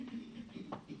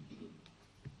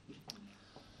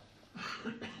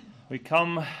We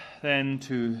come then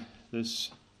to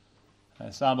this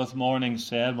Sabbath morning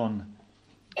sermon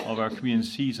of our communion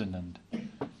season, and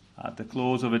at the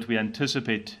close of it we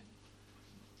anticipate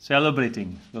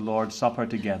celebrating the Lord's Supper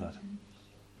together.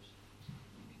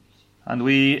 And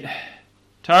we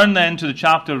turn then to the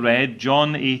chapter read,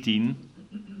 John 18,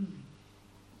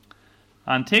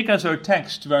 and take as our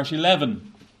text verse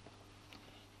 11.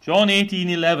 John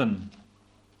 18:11.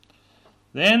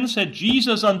 Then said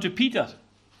Jesus unto Peter,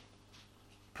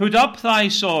 Put up thy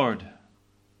sword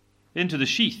into the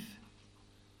sheath.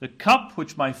 The cup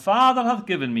which my Father hath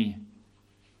given me,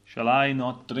 shall I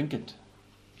not drink it?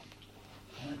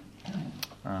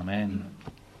 Amen.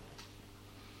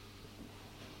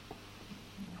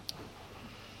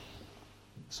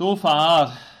 So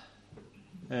far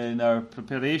in our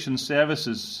preparation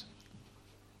services,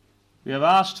 we have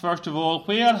asked first of all,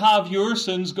 where have your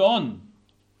sins gone?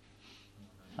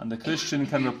 And the Christian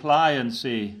can reply and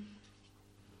say,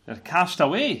 they're cast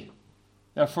away.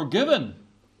 They're forgiven.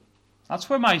 That's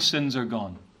where my sins are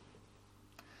gone.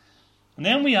 And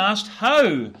then we asked,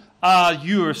 how are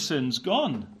your sins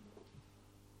gone?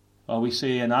 Well, we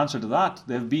say in answer to that,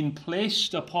 they've been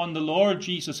placed upon the Lord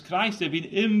Jesus Christ. They've been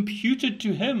imputed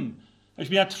to Him. There's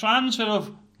been a transfer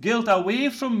of guilt away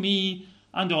from me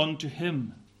and on to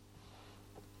Him.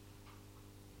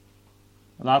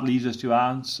 Well, that leads us to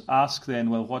ask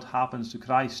then, well, what happens to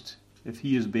Christ if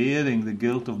He is bearing the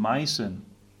guilt of my sin?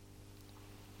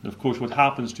 And of course, what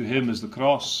happens to Him is the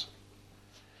cross.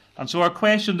 And so our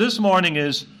question this morning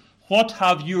is, what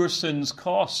have your sins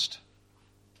cost?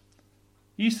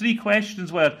 These three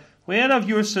questions were, where have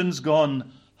your sins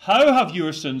gone? How have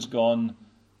your sins gone?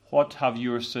 What have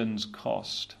your sins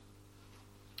cost?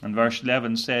 And verse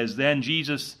 11 says, Then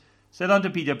Jesus said unto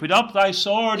Peter, Put up thy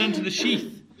sword into the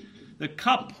sheath. The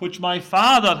cup which my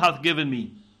Father hath given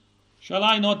me, shall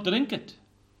I not drink it?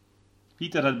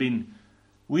 Peter had been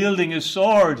wielding his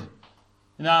sword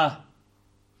in a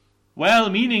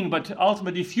well-meaning but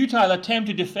ultimately futile attempt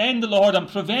to defend the Lord and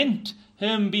prevent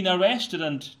Him being arrested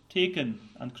and taken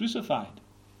and crucified.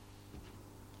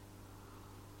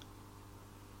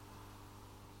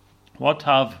 What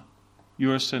have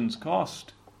your sins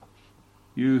cost,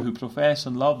 you who profess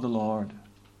and love the Lord?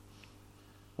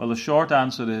 Well, the short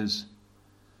answer is,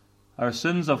 our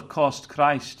sins have cost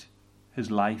Christ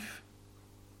His life.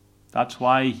 That's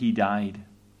why He died.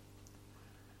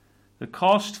 The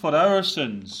cost for our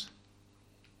sins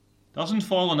doesn't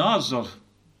fall on us, or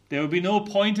there will be no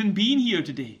point in being here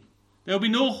today. There will be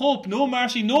no hope, no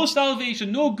mercy, no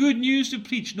salvation, no good news to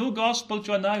preach, no gospel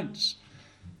to announce.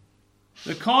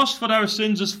 The cost for our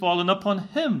sins has fallen upon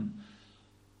Him.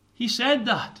 He said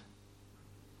that.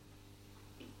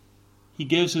 He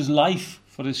gives His life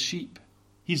for His sheep.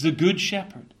 He's the good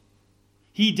shepherd.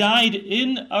 He died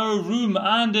in our room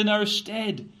and in our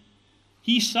stead.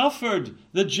 He suffered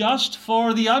the just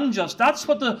for the unjust. That's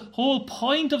what the whole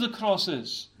point of the cross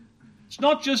is. It's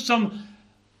not just some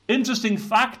interesting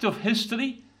fact of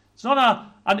history. It's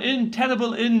not an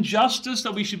terrible injustice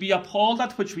that we should be appalled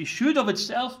at, which we should of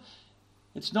itself.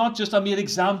 It's not just a mere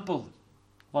example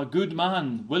of a good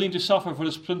man willing to suffer for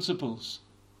his principles.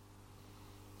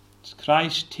 It's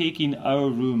Christ taking our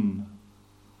room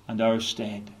and our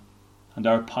stead and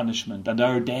our punishment and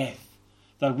our death,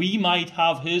 that we might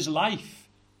have His life.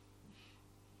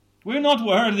 We're not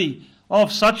worthy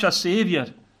of such a Saviour,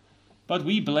 but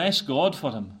we bless God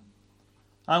for Him.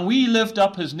 And we lift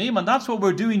up His name, and that's what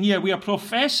we're doing here. We are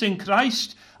professing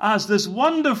Christ as this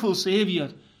wonderful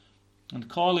Saviour and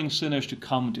calling sinners to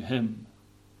come to Him.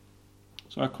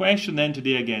 So our question then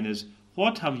today again is,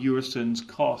 what have your sins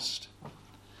cost?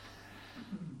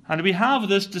 And we have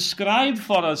this described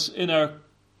for us in our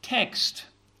text,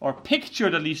 or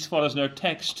pictured at least for us in our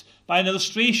text, by an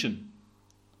illustration.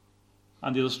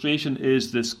 And the illustration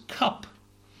is this cup.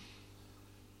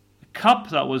 A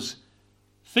cup that was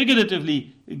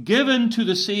figuratively given to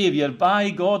the Saviour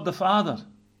by God the Father.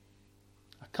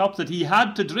 A cup that He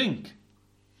had to drink.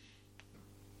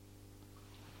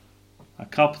 A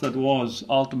cup that was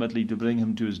ultimately to bring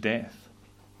Him to His death.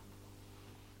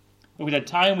 If we had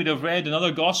time, we'd have read in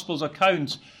other Gospels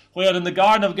accounts where in the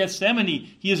Garden of Gethsemane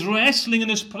He is wrestling in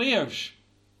His prayers.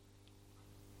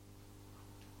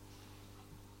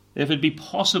 If it be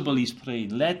possible, He's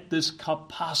praying, let this cup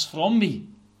pass from me.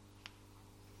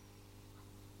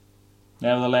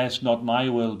 Nevertheless, not my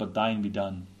will, but thine be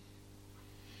done.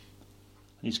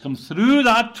 And He's come through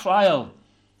that trial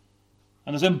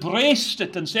and has embraced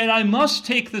it and said, I must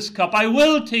take this cup, I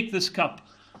will take this cup.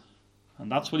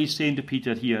 And that's what He's saying to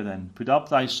Peter here then. Put up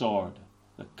thy sword.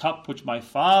 The cup which my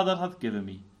Father hath given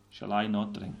me, shall I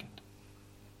not drink it?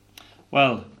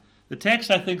 Well, The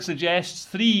text, I think, suggests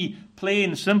three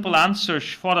plain, simple answers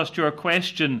for us to our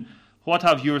question, what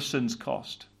have your sins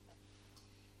cost?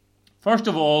 First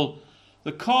of all,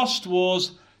 the cost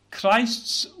was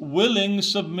Christ's willing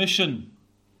submission.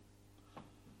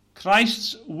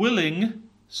 Christ's willing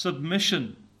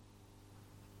submission.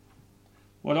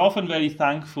 We're often very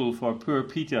thankful for poor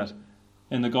Peter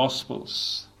in the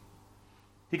Gospels.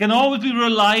 He can always be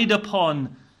relied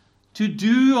upon to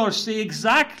do or say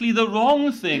exactly the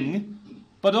wrong thing,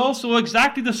 but also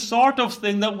exactly the sort of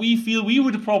thing that we feel we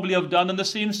would probably have done in the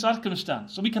same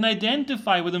circumstance. So we can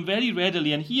identify with him very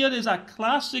readily. And here is a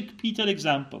classic Peter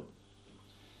example.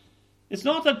 It's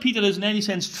not that Peter is in any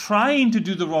sense trying to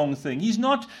do the wrong thing. He's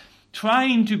not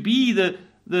trying to be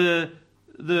the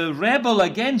rebel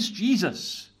against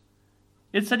Jesus.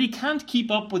 It's that he can't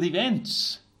keep up with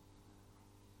events.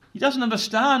 He doesn't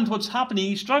understand what's happening.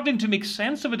 He's struggling to make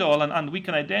sense of it all, and we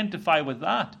can identify with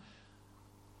that.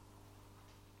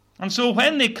 And so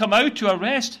when they come out to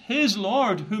arrest his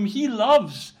Lord, whom he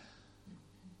loves,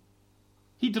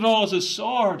 he draws his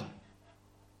sword.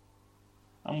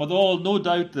 And with all, no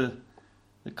doubt, the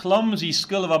clumsy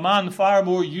skill of a man far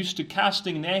more used to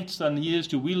casting nets than he is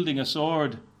to wielding a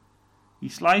sword, he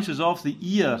slices off the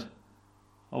ear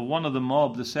of one of the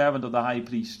mob, the servant of the high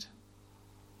priest.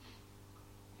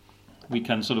 We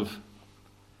can sort of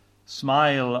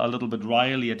smile a little bit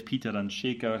wryly at Peter and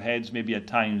shake our heads maybe at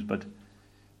times, but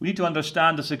we need to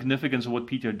understand the significance of what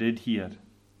Peter did here,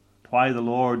 why the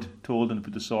Lord told him to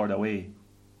put the sword away.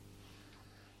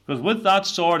 Because with that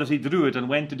sword, as he drew it and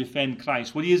went to defend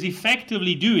Christ, what he is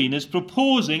effectively doing is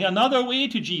proposing another way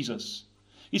to Jesus.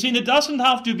 He's saying it doesn't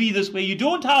have to be this way. You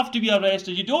don't have to be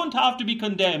arrested. You don't have to be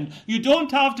condemned. You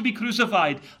don't have to be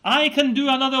crucified. I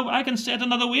can set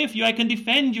another way for you. I can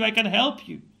defend you. I can help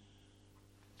you.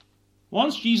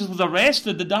 Once Jesus was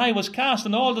arrested, the die was cast,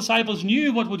 and all disciples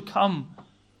knew what would come.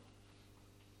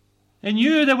 They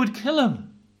knew they would kill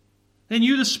him. They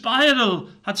knew the spiral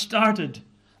had started.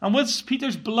 And with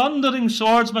Peter's blundering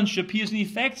swordsmanship, he is in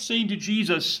effect saying to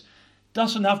Jesus, it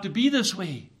doesn't have to be this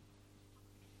way.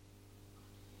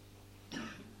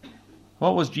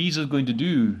 What was Jesus going to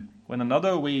do when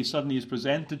another way suddenly is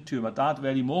presented to him at that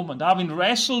very moment, having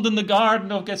wrestled in the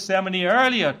Garden of Gethsemane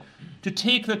earlier to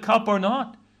take the cup or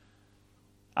not?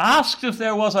 Asked if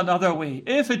there was another way,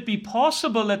 if it be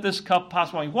possible let this cup pass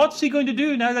from me. What's he going to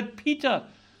do now that Peter,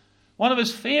 one of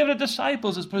his favourite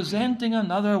disciples, is presenting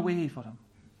another way for him?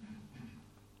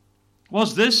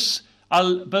 Was this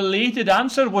a belated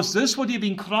answer? Was this what he had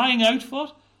been crying out for?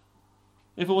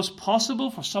 If it was possible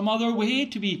for some other way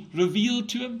to be revealed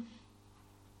to him?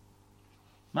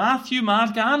 Matthew,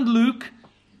 Mark, and Luke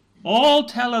all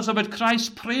tell us about Christ's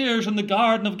prayers in the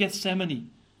Garden of Gethsemane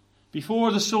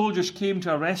before the soldiers came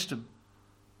to arrest him.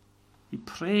 He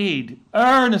prayed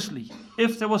earnestly,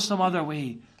 if there was some other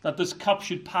way, that this cup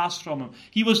should pass from him.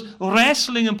 He was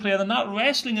wrestling in prayer, and that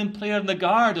wrestling in prayer in the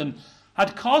garden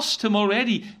had cost him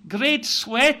already. Great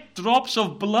sweat drops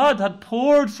of blood had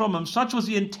poured from him. Such was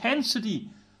the intensity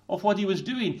of what he was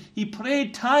doing. He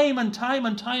prayed time and time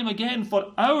and time again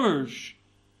for hours.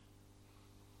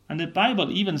 And the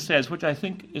Bible even says, which I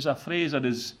think is a phrase that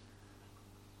is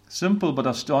simple but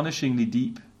astonishingly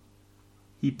deep,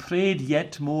 he prayed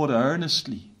yet more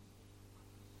earnestly.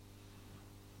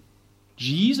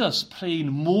 Jesus praying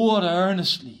more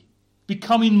earnestly,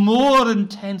 becoming more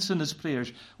intense in his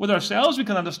prayers. With ourselves we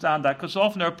can understand that, because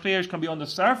often our prayers can be on the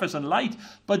surface and light.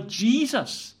 But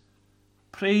Jesus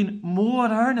praying more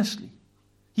earnestly.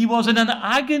 He was in an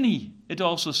agony, it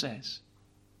also says,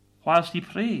 whilst he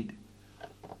prayed.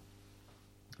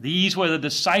 These were the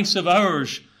decisive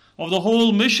hours of the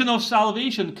whole mission of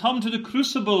salvation, come to the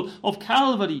crucible of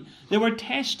Calvary. They were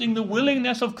testing the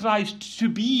willingness of Christ to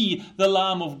be the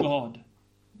Lamb of God.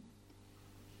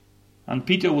 And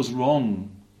Peter was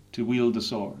wrong to wield the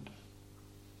sword,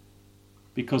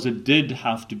 because it did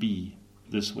have to be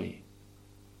this way.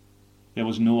 There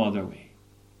was no other way.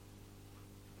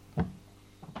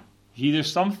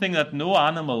 There's something that no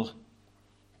animal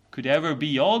could ever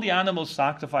be. All the animal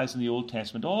sacrifice in the Old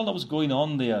Testament, all that was going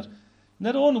on there, in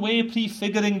their own way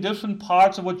prefiguring different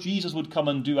parts of what Jesus would come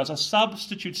and do as a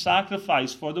substitute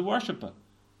sacrifice for the worshipper,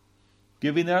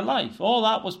 giving their life. All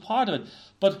that was part of it.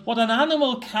 But what an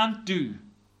animal can't do,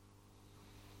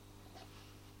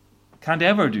 can't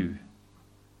ever do,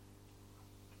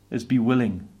 is be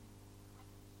willing.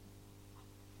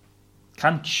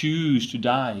 Can't choose to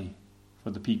die for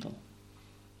the people.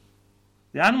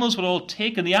 The animals were all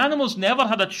taken. The animals never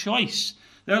had a choice.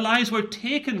 Their lives were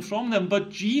taken from them. But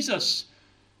Jesus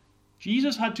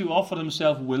had to offer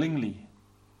himself willingly.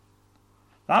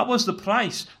 That was the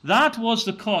price. That was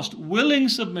the cost. Willing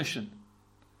submission.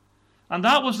 And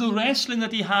that was the wrestling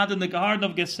that he had in the Garden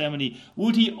of Gethsemane.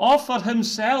 Would he offer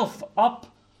himself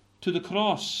up to the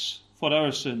cross for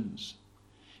our sins?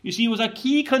 You see, it was a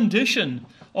key condition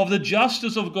of the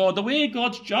justice of God. The way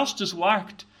God's justice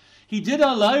worked, he did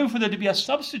allow for there to be a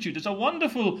substitute. It's a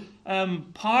wonderful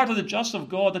part of the justice of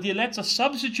God that he lets a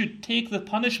substitute take the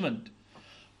punishment.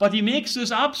 But he makes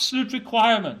this absolute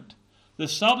requirement. The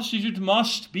substitute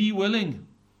must be willing.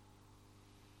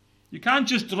 You can't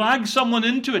just drag someone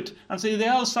into it and say,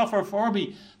 they'll suffer for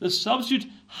me. The substitute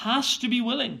has to be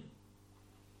willing.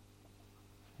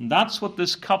 And that's what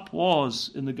this cup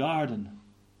was in the garden.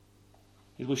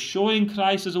 It was showing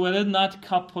Christ as well in that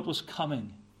cup what was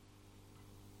coming.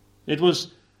 It was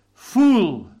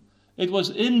full. It was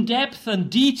in depth and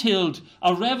detailed,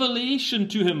 a revelation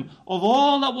to him of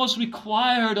all that was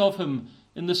required of him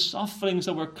in the sufferings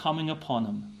that were coming upon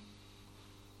him.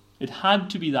 It had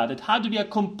to be that. It had to be a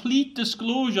complete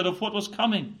disclosure of what was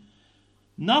coming.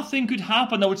 Nothing could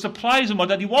happen that would surprise him or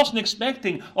that he wasn't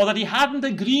expecting or that he hadn't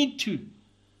agreed to.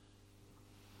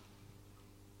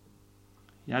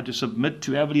 He had to submit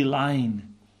to every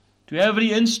line, to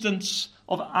every instance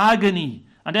of agony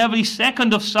and every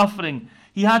second of suffering.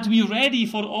 He had to be ready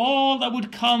for all that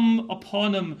would come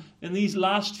upon him in these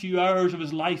last few hours of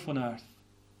his life on earth.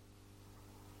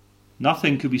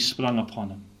 Nothing could be sprung upon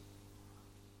him.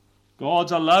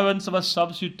 God's allowance of a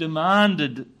substitute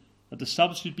demanded that the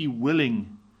substitute be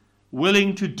willing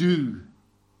to do.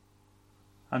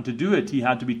 And to do it, he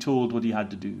had to be told what he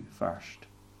had to do first.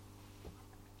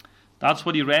 That's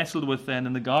what he wrestled with then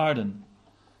in the garden.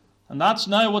 And that's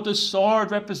now what the sword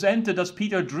represented as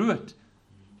Peter drew it.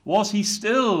 Was he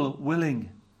still willing?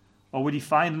 Or would he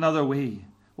find another way?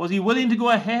 Was he willing to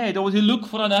go ahead? Or would he look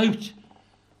for an out?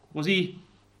 Was he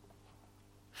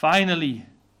finally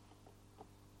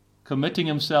committing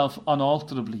himself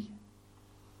unalterably?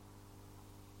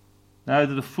 Now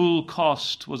that the full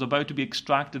cost was about to be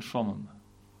extracted from him.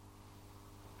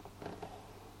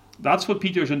 That's what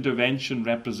Peter's intervention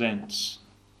represents.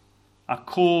 A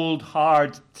cold,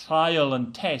 hard trial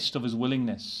and test of his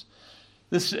willingness.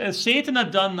 Satan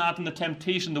had done that in the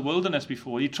temptation in the wilderness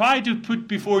before. He tried to put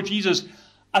before Jesus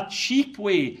a cheap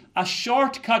way, a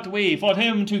shortcut way for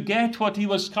him to get what he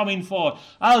was coming for.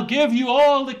 I'll give you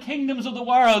all the kingdoms of the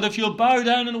world if you'll bow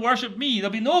down and worship me.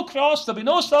 There'll be no cross, there'll be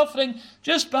no suffering.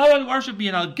 Just bow and worship me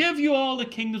and I'll give you all the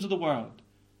kingdoms of the world.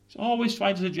 He's always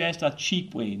trying to suggest a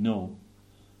cheap way. No,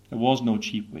 there was no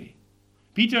cheap way.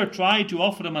 Peter tried to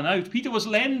offer him an out. Peter was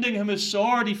lending him his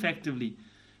sword effectively.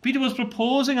 Peter was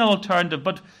proposing an alternative,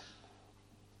 but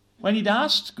when he'd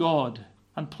asked God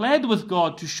and pled with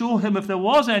God to show him if there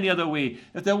was any other way,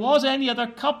 if there was any other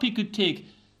cup he could take,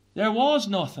 there was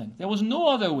nothing. There was no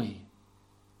other way.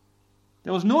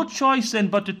 There was no choice then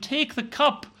but to take the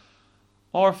cup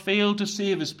or fail to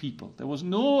save his people. There was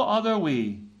no other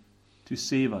way to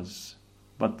save us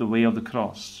but the way of the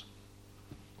cross.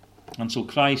 And so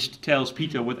Christ tells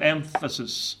Peter with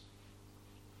emphasis,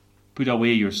 put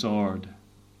away your sword.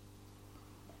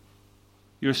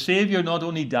 Your Saviour not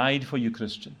only died for you,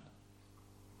 Christian,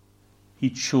 he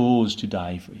chose to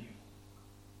die for you.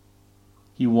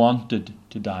 He wanted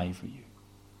to die for you.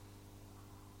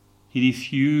 He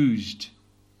refused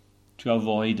to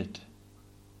avoid it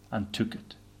and took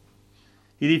it.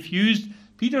 He refused.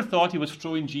 Peter thought he was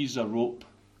throwing Jesus a rope.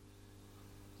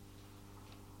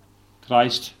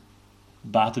 Christ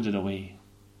batted it away.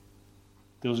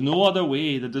 There was no other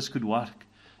way that this could work.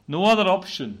 No other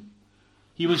option.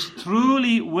 He was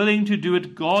truly willing to do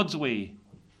it God's way.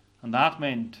 And that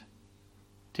meant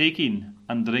taking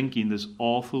and drinking this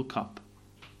awful cup.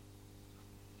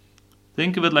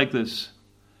 Think of it like this.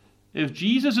 If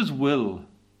Jesus' will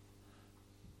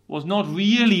was not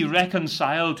really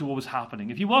reconciled to what was happening,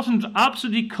 if he wasn't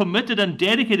absolutely committed and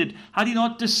dedicated, had he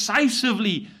not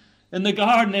decisively in the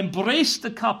garden embraced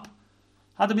the cup,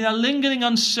 had there been a lingering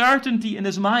uncertainty in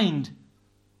his mind,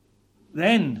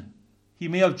 then he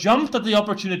may have jumped at the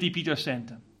opportunity Peter sent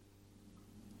him.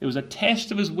 It was a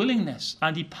test of his willingness,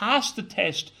 and he passed the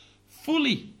test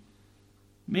fully.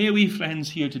 May we,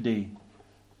 friends, here today,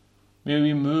 may we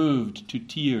be moved to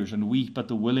tears and weep at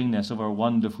the willingness of our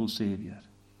wonderful Saviour.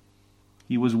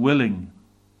 He was willing.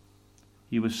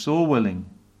 He was so willing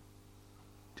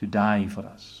to die for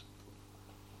us.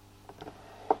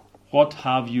 What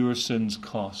have your sins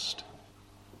cost?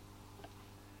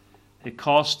 It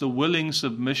cost the willing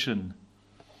submission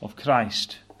of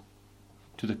Christ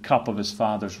to the cup of his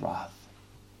Father's wrath.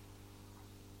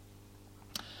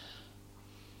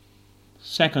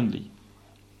 Secondly,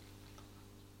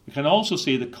 we can also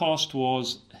say the cost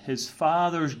was his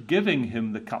father's giving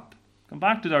him the cup. Come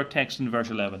back to our text in verse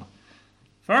 11.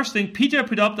 First thing, Peter,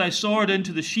 put up thy sword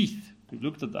into the sheath. We've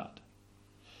looked at that.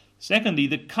 Secondly,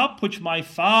 the cup which my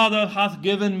Father hath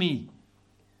given me.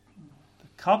 The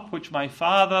cup which my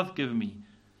Father hath given me.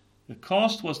 The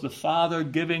cost was the Father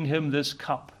giving him this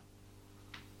cup.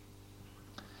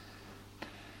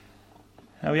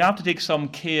 Now we have to take some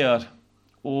care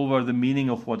over the meaning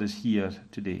of what is here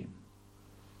today.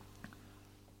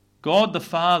 God the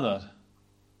Father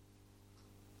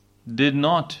did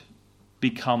not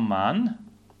become man.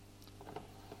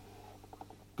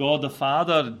 God the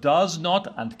Father does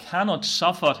not and cannot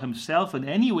suffer himself in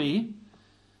any way.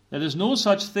 There is no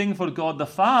such thing for God the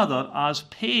Father as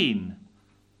pain.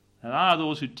 There are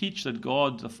those who teach that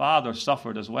God the Father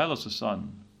suffered as well as the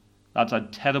Son. That's a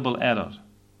terrible error.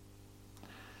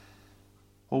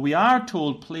 What we are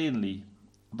told plainly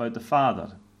about the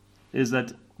Father is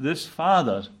that this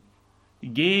Father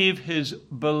gave his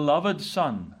beloved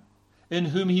Son, in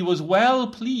whom he was well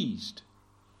pleased,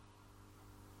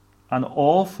 an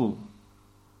awful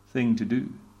thing to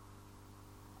do,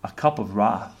 a cup of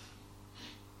wrath.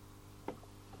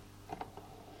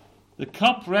 The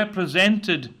cup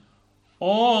represented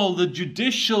all the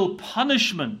judicial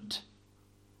punishment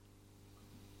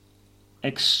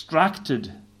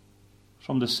extracted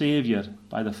from the Saviour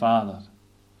by the Father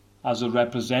as a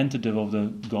representative of the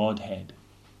Godhead.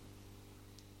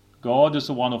 God is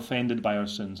the one offended by our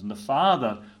sins, and the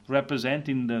Father,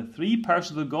 representing the three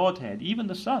persons of the Godhead, even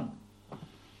the Son,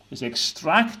 is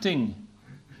extracting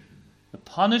the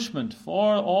punishment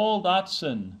for all that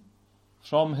sin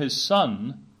from his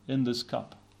Son in this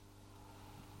cup.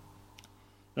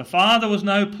 The Father was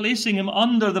now placing him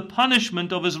under the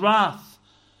punishment of his wrath.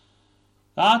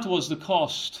 That was the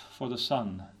cost for the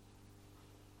Son.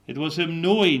 It was him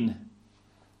knowing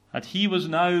that he was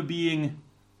now being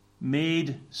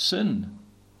made sin.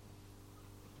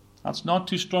 That's not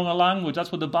too strong a language.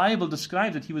 That's what the Bible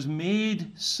describes it. He was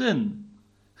made sin,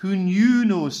 who knew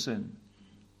no sin,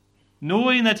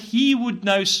 knowing that he would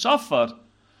now suffer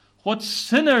what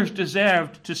sinners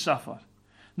deserved to suffer,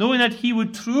 knowing that he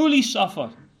would truly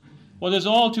suffer what is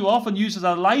all too often used as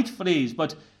a light phrase,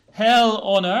 but hell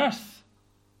on earth.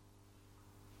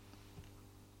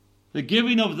 The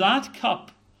giving of that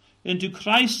cup into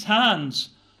Christ's hands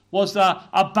was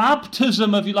a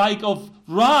baptism, if you like, of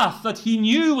wrath that he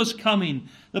knew was coming.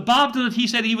 The baptism that he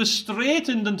said he was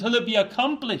straitened until it be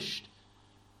accomplished.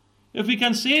 If we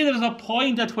can say there is a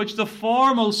point at which the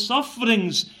formal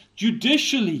sufferings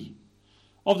judicially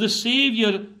of the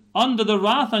Saviour under the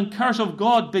wrath and curse of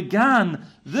God began,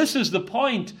 this is the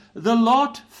point. The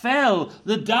lot fell,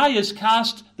 the die is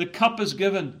cast, the cup is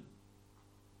given.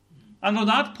 And from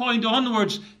that point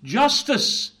onwards,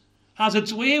 justice has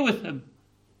its way with him.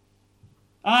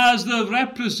 As the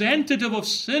representative of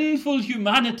sinful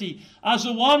humanity, as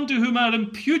the one to whom are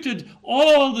imputed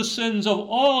all the sins of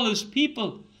all his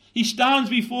people, he stands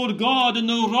before God in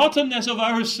the rottenness of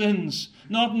our sins,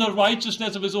 not in the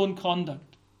righteousness of his own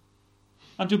conduct.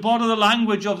 And to borrow the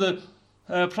language of the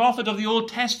prophet of the Old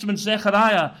Testament,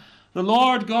 Zechariah, the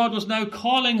Lord God was now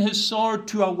calling his sword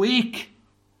to awake.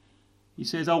 He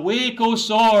says, "Awake, O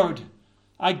sword,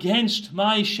 against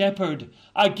my shepherd,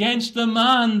 against the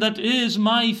man that is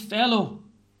my fellow."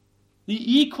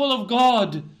 The equal of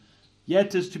God,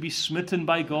 yet is to be smitten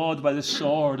by God by the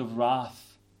sword of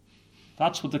wrath.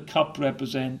 That's what the cup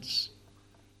represents.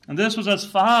 And this was as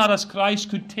far as Christ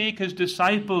could take his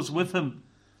disciples with him.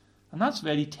 And that's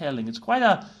very telling. It's quite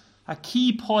a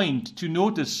key point to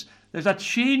notice. There's a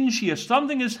change here.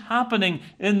 Something is happening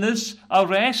in this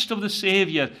arrest of the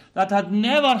Saviour that had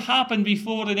never happened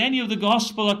before in any of the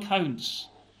Gospel accounts.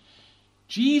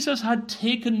 Jesus had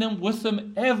taken them with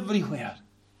him everywhere.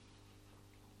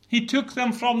 He took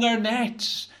them from their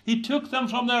nets. He took them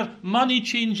from their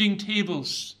money-changing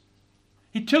tables.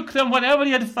 He took them wherever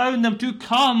he had found them to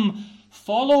come.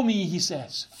 Follow me, he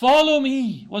says. Follow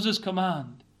me was his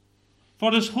command.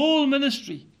 For his whole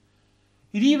ministry.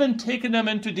 He'd even taken them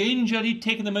into danger. He'd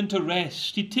taken them into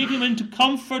rest. He'd taken them into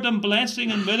comfort and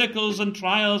blessing and miracles and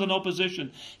trials and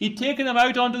opposition. He'd taken them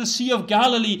out onto the Sea of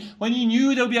Galilee when he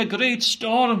knew there would be a great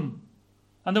storm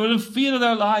and they were in fear of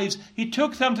their lives. He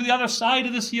took them to the other side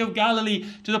of the Sea of Galilee,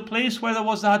 to the place where there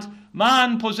was that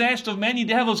man possessed of many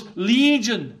devils,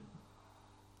 Legion.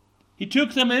 He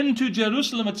took them into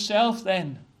Jerusalem itself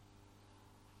then,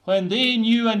 when they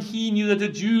knew and he knew that the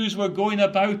Jews were going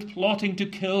about plotting to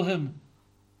kill him.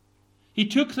 He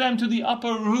took them to the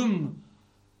upper room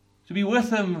to be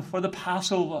with him for the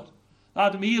Passover,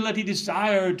 that meal that he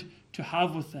desired to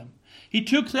have with them. He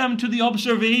took them to the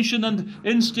observation and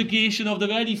instigation of the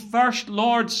very first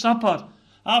Lord's Supper,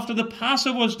 After the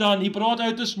Passover was done, he brought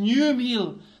out this new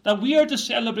meal that we are to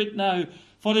celebrate now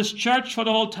for his church for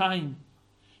all time.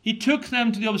 He took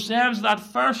them to the observance of that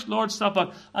first Lord's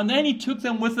Supper, and then he took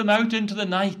them with him out into the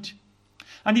night.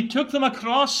 And he took them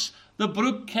across the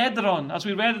brook Kedron, as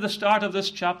we read at the start of this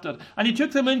chapter. And he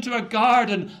took them into a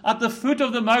garden at the foot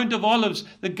of the Mount of Olives,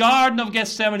 the Garden of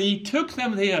Gethsemane. He took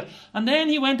them there. And then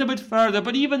he went a bit further,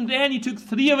 but even then he took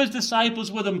 3 of his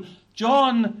disciples with him,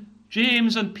 John,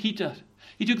 James, and Peter.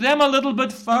 He took them a little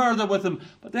bit further with him,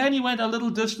 but then he went a little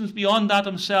distance beyond that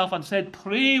himself and said,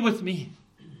 "Pray with me."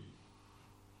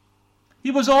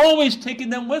 He was always taking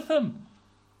them with him.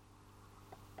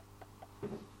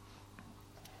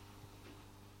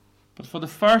 But for the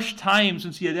first time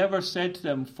since he had ever said to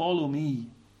them, "Follow me,"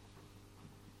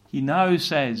 he now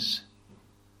says,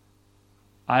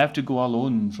 "I have to go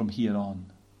alone from here on.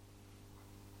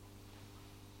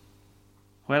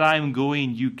 Where I am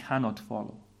going, you cannot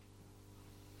follow.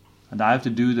 And I have to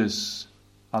do this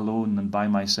alone and by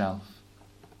myself."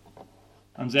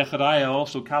 And Zechariah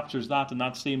also captures that in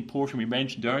that same portion we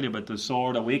mentioned earlier about the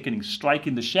sword awakening,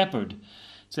 striking the shepherd. It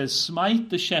says, "Smite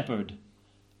the shepherd,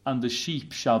 and the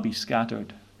sheep shall be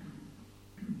scattered."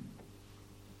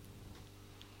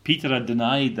 Peter had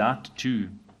denied that too.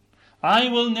 "I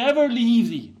will never leave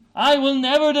thee. I will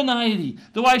never deny thee.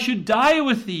 Though I should die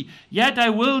with thee, yet I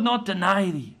will not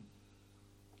deny thee."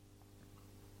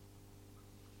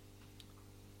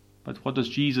 But what does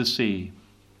Jesus say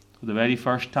for the very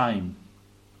first time?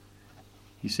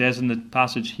 He says in the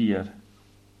passage here,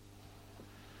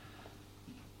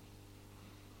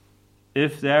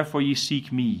 "If therefore ye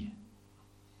seek me,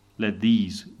 let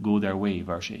these go their way,"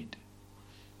 verse 8.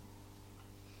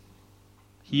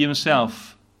 He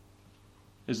himself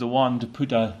is the one to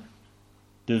put a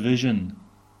division.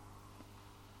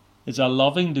 It's a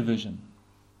loving division,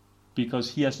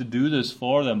 because he has to do this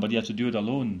for them, but he has to do it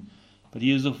alone. But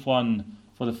he is the one,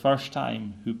 for the first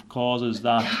time, who causes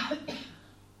that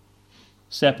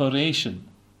separation.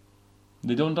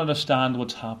 They don't understand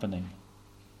what's happening.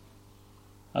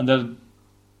 And they're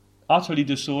utterly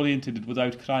disoriented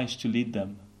without Christ to lead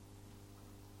them.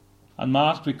 And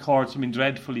Mark records something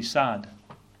dreadfully sad.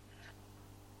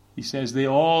 He says, "They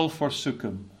all forsook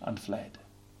him and fled."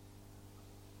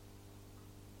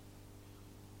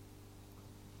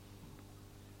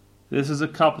 This is a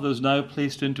cup that is now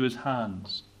placed into his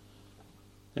hands.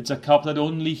 It's a cup that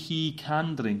only he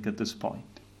can drink at this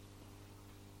point.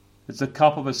 It's the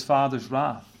cup of his Father's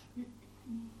wrath.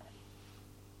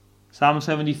 Psalm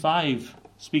 75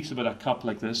 speaks about a cup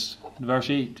like this in verse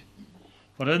 8.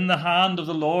 "For in the hand of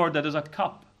the Lord there is a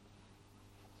cup,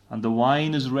 and the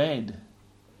wine is red.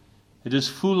 It is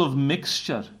full of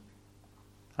mixture,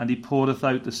 and he poureth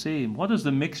out the same." What is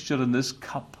the mixture in this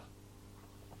cup?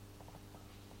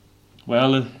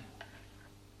 Well,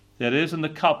 there is in the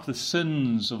cup the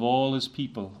sins of all his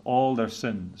people, all their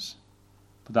sins.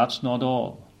 But that's not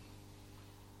all.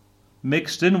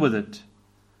 Mixed in with it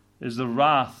is the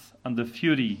wrath and the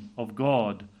fury of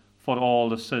God for all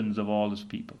the sins of all his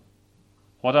people.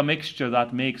 What a mixture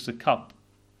that makes the cup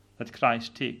that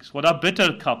Christ takes. What a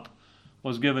bitter cup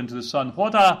was given to the Son.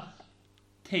 What a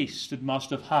taste it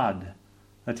must have had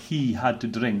that he had to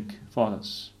drink for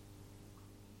us.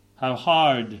 How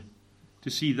hard to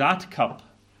see that cup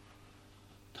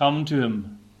come to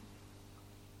him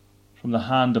from the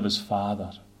hand of his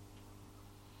Father.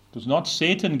 It was not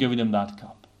Satan giving him that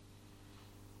cup.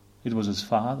 It was his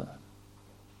Father.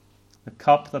 "The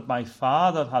cup that my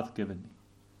Father hath given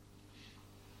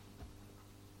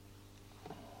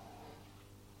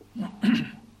me."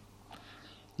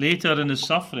 Later in his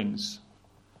sufferings,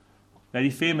 very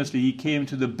famously, he came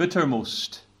to the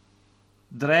bittermost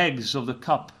dregs of the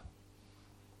cup,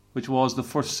 which was the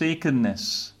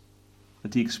forsakenness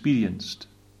that he experienced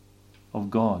of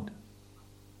God.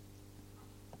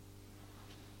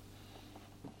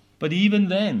 But even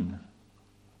then,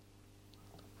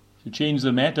 to change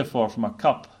the metaphor from a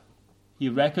cup, he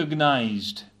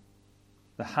recognized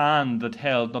the hand that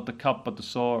held not the cup but the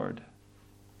sword.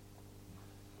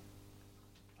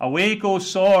 "Awake, O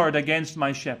sword, against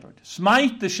my shepherd.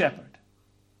 Smite the shepherd."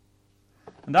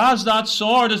 And as that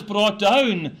sword is brought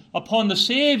down upon the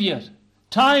Saviour,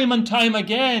 time and time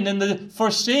again, in the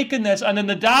forsakenness and in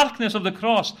the darkness of the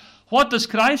cross, what does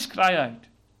Christ cry out?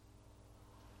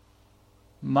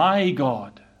 "My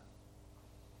God."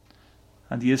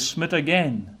 And he is smit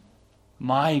again.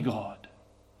 "My God,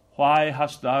 why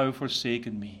hast thou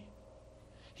forsaken me?"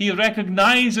 He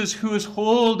recognizes who is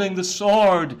holding the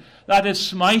sword that is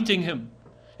smiting him.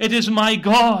 It is my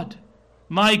God,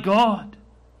 my God.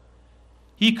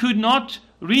 He could not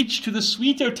reach to the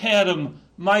sweeter term,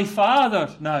 "my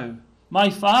Father," now, my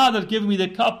Father giving me the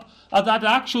cup, at that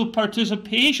actual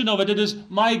participation of it, it is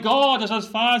my God as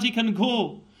far as he can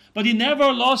go. But he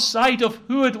never lost sight of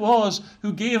who it was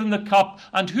who gave him the cup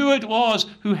and who it was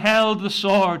who held the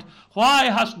sword. Why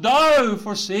hast thou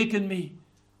forsaken me?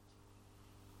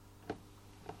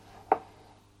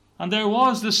 And there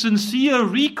was the sincere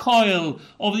recoil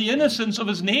of the innocence of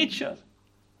his nature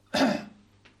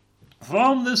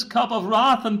from this cup of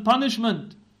wrath and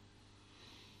punishment.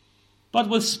 But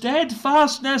with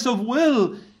steadfastness of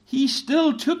will, he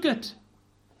still took it.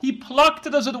 He plucked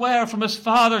it, as it were, from his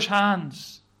Father's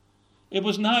hands. It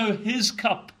was now his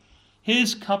cup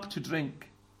to drink.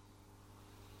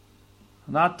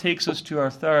 And that takes us to our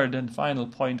third and final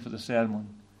point for the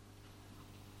sermon.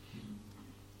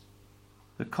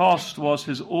 The cost was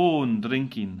his own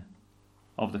drinking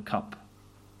of the cup.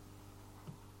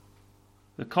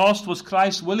 The cost was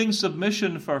Christ's willing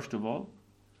submission, first of all.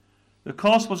 The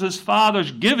cost was his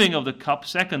Father's giving of the cup,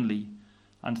 secondly.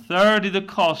 And thirdly, the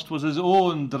cost was his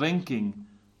own drinking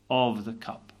of the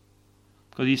cup.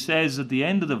 Because he says at the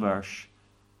end of the verse,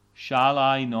 shall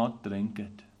I not drink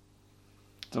it?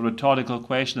 It's a rhetorical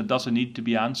question that doesn't need to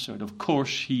be answered. Of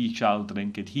course he shall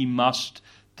drink it. He must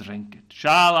drink it.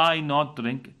 Shall I not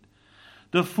drink it?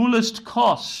 The fullest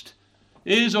cost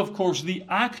is, of course, the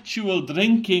actual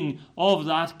drinking of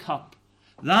that cup.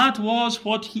 That was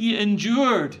what he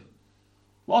endured. It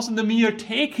wasn't the mere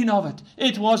taking of it.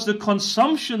 It was the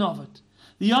consumption of it.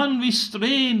 The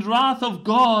unrestrained wrath of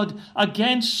God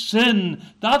against sin.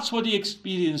 That's what he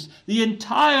experienced. The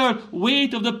entire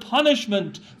weight of the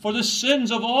punishment for the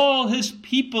sins of all his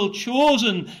people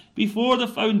chosen before the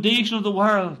foundation of the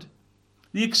world.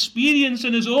 The experience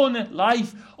in his own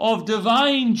life of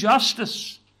divine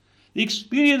justice. The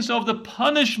experience of the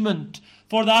punishment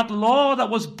for that law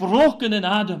that was broken in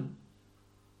Adam.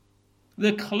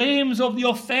 The claims of the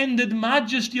offended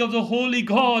majesty of the holy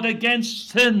God against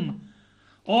sin.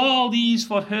 All these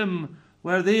for him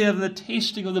were there in the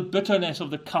tasting of the bitterness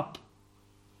of the cup.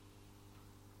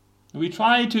 We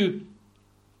try to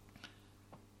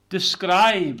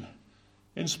describe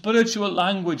in spiritual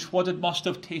language what it must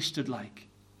have tasted like.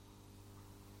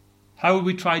 How would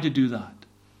we try to do that?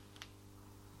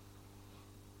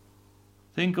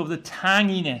 Think of the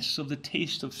tanginess of the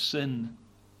taste of sin.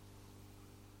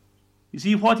 You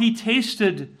see, what he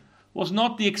tasted was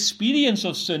not the experience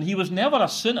of sin. He was never a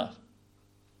sinner.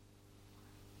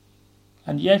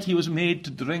 And yet he was made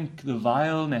to drink the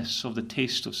vileness of the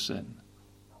taste of sin.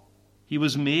 He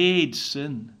was made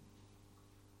sin.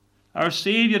 Our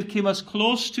Saviour came as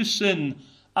close to sin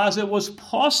as it was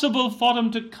possible for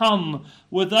him to come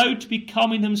without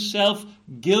becoming himself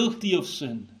guilty of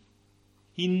sin.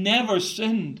 He never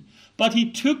sinned, but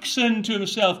he took sin to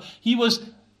himself. He was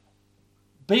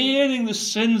bearing the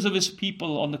sins of his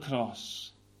people on the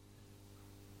cross.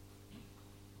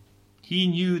 He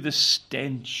knew the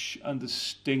stench and the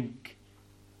stink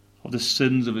of the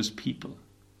sins of his people,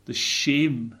 the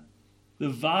shame, the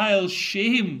vile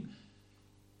shame.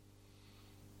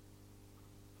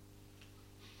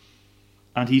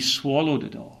 And he swallowed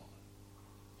it all.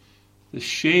 The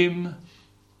shame,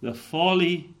 the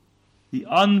folly, the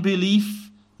unbelief,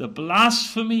 the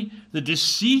blasphemy, the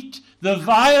deceit, the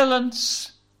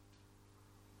violence.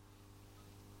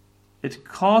 It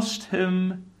cost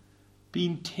him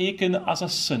being taken as a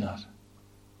sinner.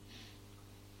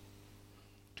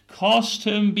 It cost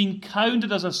him being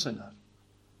counted as a sinner.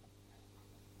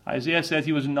 Isaiah says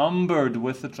he was numbered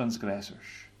with the transgressors.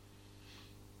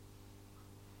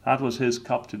 That was his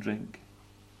cup to drink.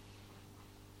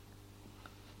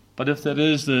 But if there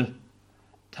is the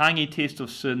tangy taste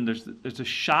of sin, there's a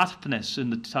sharpness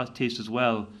in the taste as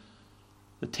well,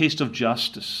 the taste of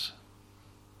justice.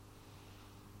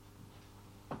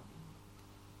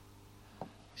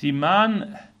 See,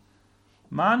 man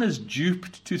is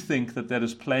duped to think that there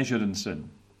is pleasure in sin.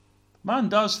 Man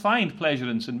does find pleasure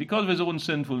in sin because of his own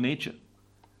sinful nature.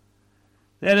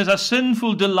 There is a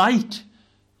sinful delight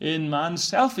in man's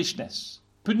selfishness,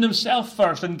 putting himself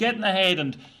first and getting ahead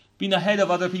and being ahead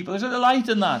of other people. There's a delight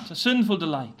in that, a sinful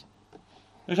delight.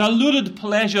 There's a lurid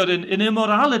pleasure in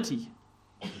immorality.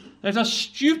 There's a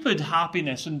stupid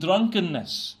happiness in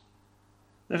drunkenness.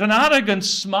 There's an arrogant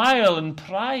smile in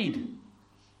pride.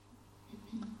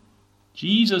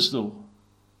 Jesus, though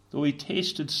he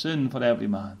tasted sin for every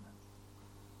man,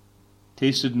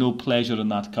 tasted no pleasure in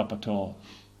that cup at all.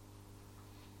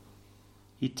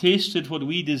 He tasted what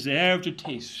we deserve to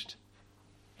taste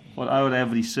for our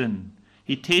every sin.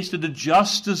 He tasted the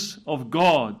justice of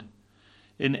God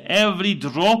in every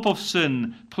drop of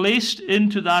sin placed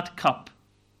into that cup.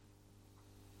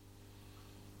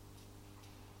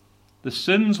 The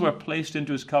sins were placed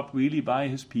into his cup really by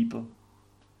his people.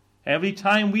 Every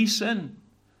time we sin,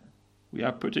 we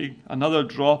are putting another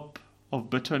drop of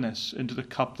bitterness into the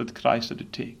cup that Christ had to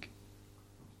take.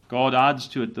 God adds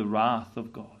to it the wrath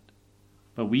of God,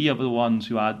 but we are the ones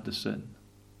who add the sin.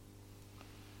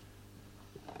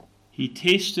 He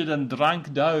tasted and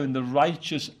drank down the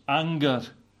righteous anger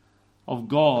of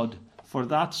God for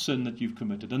that sin that you've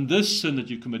committed, and this sin that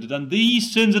you've committed, and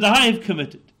these sins that I've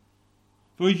committed.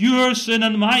 For your sin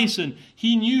and my sin,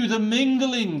 he knew the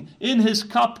mingling in his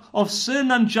cup of sin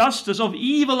and justice, of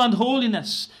evil and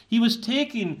holiness. He was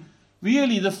taking,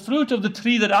 really, the fruit of the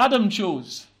tree that Adam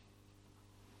chose.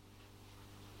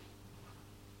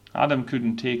 Adam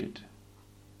couldn't take it.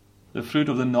 The fruit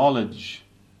of the knowledge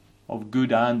of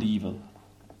good and evil.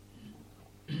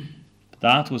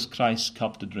 That was Christ's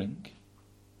cup to drink.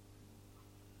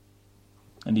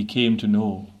 And he came to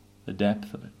know the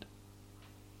depth of it.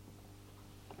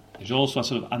 There's also a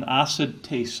sort of an acid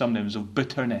taste sometimes of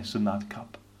bitterness in that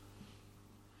cup.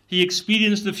 He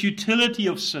experienced the futility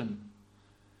of sin.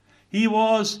 He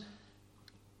was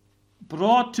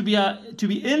brought to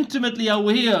be intimately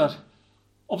aware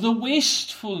of the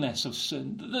wastefulness of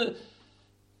sin,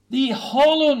 the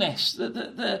hollowness,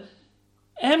 the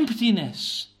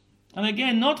emptiness. And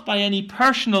again, not by any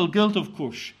personal guilt, of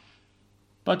course,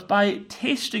 but by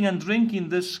tasting and drinking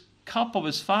this cup of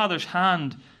his Father's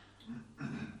hand.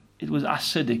 It was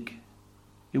acidic.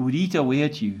 It would eat away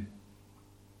at you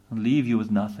and leave you with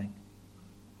nothing.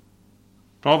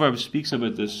 Proverbs speaks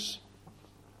about this.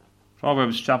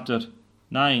 Proverbs chapter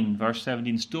 9, verse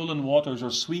 17. Stolen waters are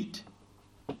sweet,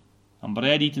 and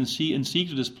bread eaten in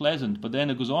secret is pleasant. But then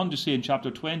it goes on to say in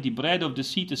chapter 20, bread of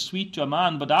deceit is sweet to a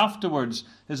man, but afterwards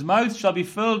his mouth shall be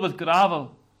filled with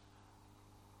gravel.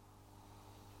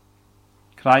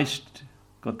 Christ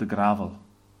got the gravel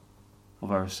of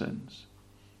our sins.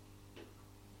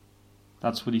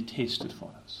 That's what he tasted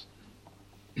for us.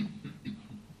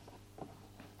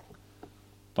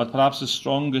 But perhaps the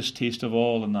strongest taste of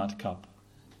all in that cup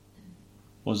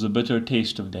was the bitter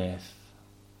taste of death.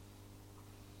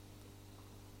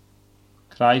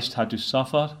 Christ had to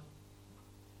suffer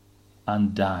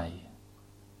and die.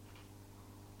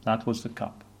 That was the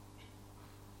cup.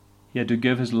 He had to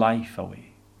give his life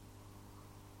away.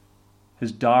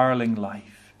 His darling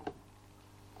life.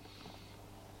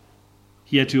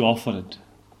 He had to offer it.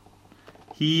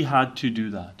 He had to do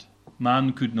that.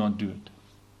 Man could not do it.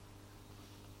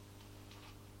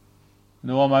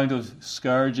 No amount of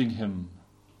scourging him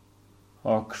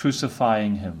or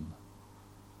crucifying him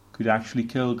could actually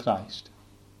kill Christ.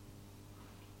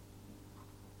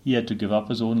 He had to give up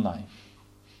his own life.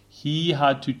 He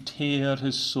had to tear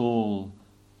his soul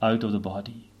out of the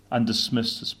body and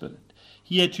dismiss the spirit.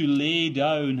 He had to lay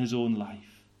down his own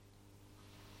life.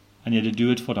 And he had to do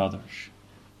it for others.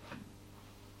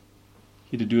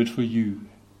 He had to do it for you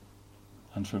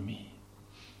and for me.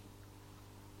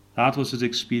 That was his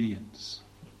experience.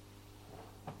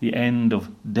 The end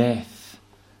of death,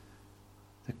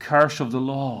 the curse of the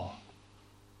law,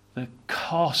 the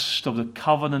cost of the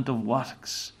covenant of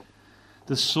works.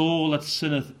 The soul that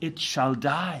sinneth, it shall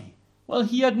die. Well,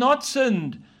 he had not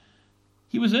sinned.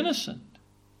 He was innocent.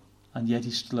 And yet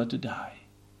he still had to die.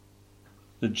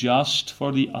 The just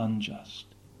for the unjust.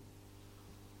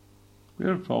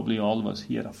 We're probably all of us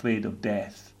here afraid of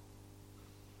death.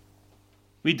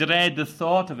 We dread the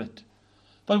thought of it.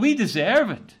 But we deserve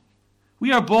it.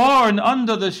 We are born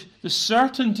under the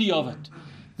certainty of it.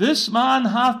 This man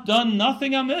hath done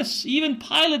nothing amiss. Even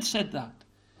Pilate said that.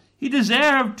 He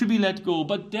deserved to be let go.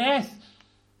 But death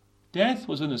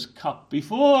was in his cup.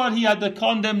 Before he had the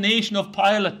condemnation of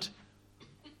Pilate,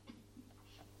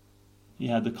 he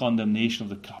had the condemnation of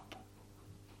the cup.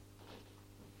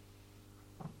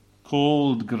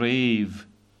 Cold grave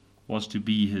was to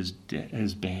be his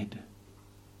bed.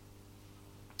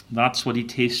 That's what he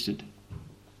tasted.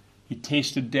 He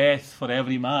tasted death for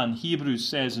every man. Hebrews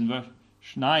says in verse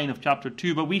 9 of chapter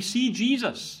 2, but we see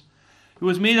Jesus, who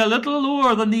was made a little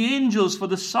lower than the angels for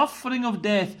the suffering of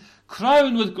death,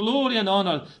 crowned with glory and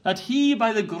honor, that he,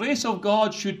 by the grace of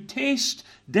God, should taste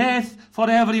death for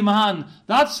every man.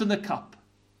 That's in the cup.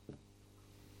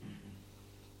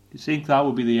 You think that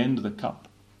would be the end of the cup?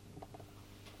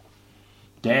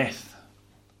 Death.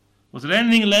 Was there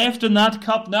anything left in that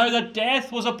cup now that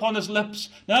death was upon his lips?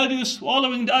 Now that he was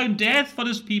swallowing down death for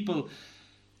his people?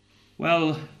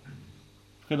 Well,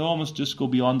 we can almost just go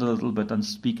beyond a little bit and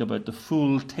speak about the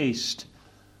full taste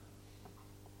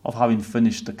of having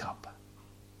finished the cup.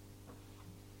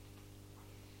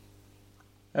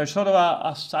 There's sort of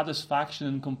a satisfaction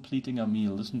in completing a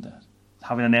meal, isn't there?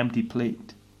 Having an empty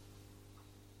plate.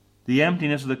 The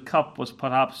emptiness of the cup was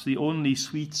perhaps the only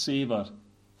sweet savour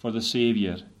for the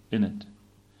Saviour in it.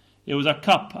 It was a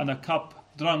cup, and a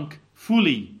cup drunk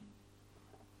fully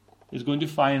is going to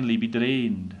finally be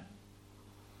drained.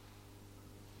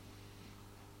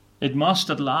 It must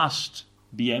at last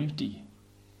be empty,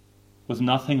 with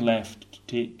nothing left to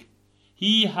take.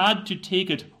 He had to take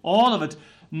it, all of it.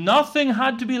 Nothing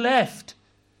had to be left.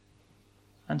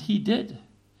 And he did.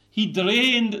 He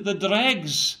drained the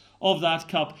dregs of that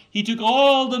cup. He took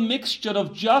all the mixture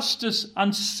of justice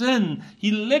and sin. He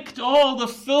licked all the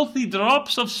filthy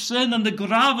drops of sin and the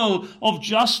gravel of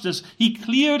justice. He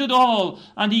cleared it all,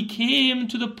 and he came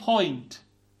to the point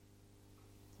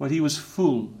where he was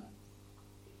full.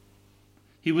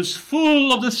 He was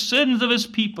full of the sins of his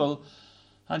people,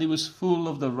 and he was full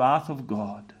of the wrath of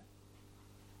God.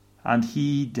 And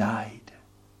he died.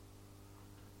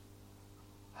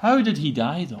 How did he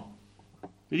die, though?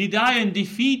 Did he die in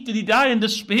defeat? Did he die in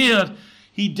despair?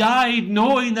 He died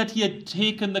knowing that he had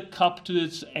taken the cup to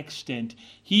its extent.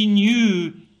 He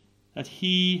knew that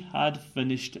he had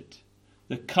finished it.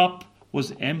 The cup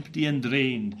was empty and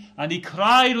drained. And he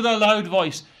cried with a loud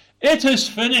voice, "It is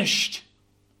finished!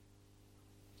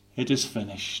 It is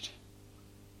finished."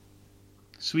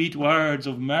 Sweet words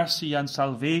of mercy and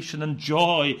salvation and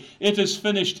joy. It is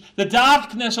finished. The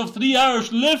darkness of 3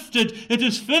 hours lifted. It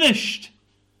is finished.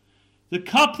 The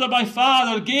cup that my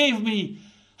Father gave me,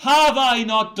 have I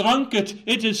not drunk it?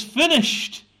 It is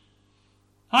finished.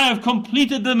 I have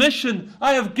completed the mission.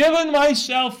 I have given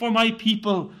myself for my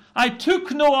people. I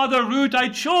took no other route. I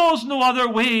chose no other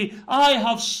way. I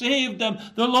have saved them.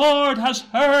 The Lord has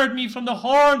heard me from the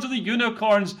horns of the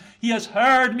unicorns. He has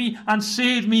heard me and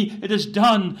saved me. It is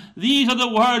done. These are the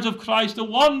words of Christ, the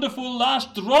wonderful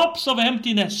last drops of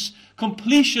emptiness,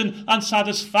 completion and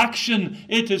satisfaction.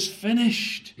 It is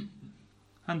finished.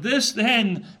 And this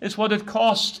then is what it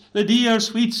cost the dear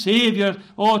sweet Saviour,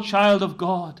 O child of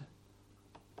God.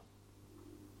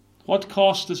 What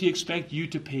cost does he expect you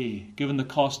to pay, given the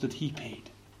cost that he paid?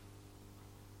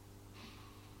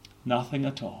 Nothing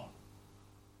at all.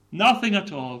 Nothing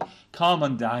at all. Come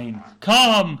and dine.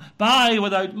 Come, buy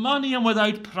without money and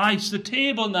without price. The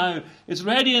table now is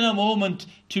ready in a moment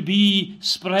to be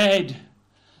spread.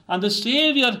 And the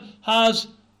Saviour has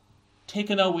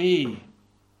taken away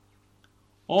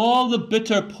all the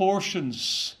bitter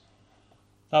portions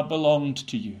that belonged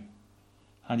to you.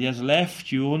 And he has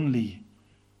left you only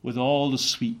with all the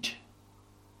sweet,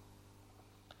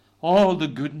 all the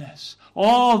goodness,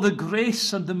 all the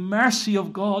grace and the mercy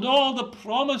of God, all the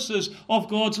promises of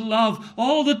God's love,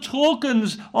 all the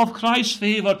tokens of Christ's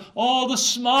favour, all the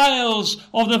smiles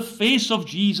of the face of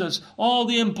Jesus, all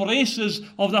the embraces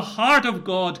of the heart of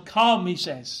God. Come, he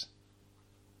says.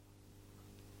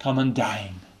 Come and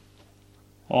dine.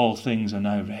 All things are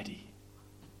now ready.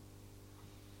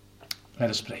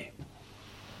 Let us pray.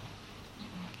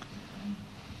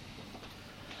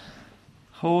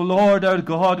 O Lord our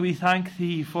God, we thank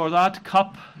thee for that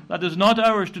cup that is not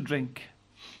ours to drink.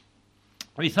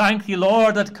 We thank thee,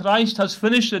 Lord, that Christ has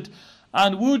finished it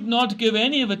and would not give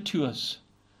any of it to us.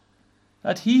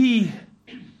 That he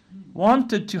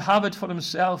wanted to have it for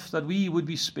himself, that we would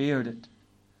be spared it.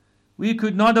 We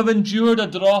could not have endured a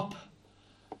drop,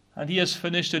 and he has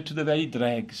finished it to the very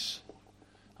dregs.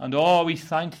 And we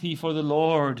thank thee for the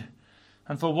Lord,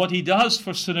 and for what he does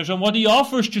for sinners, and what he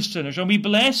offers to sinners. And we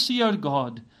bless thee, our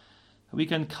God, that we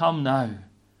can come now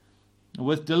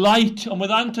with delight and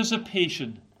with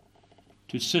anticipation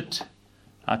to sit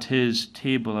at his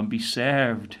table and be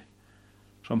served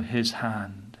from his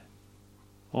hand.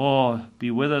 Be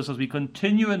with us as we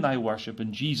continue in thy worship.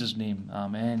 In Jesus' name,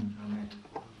 amen. Amen.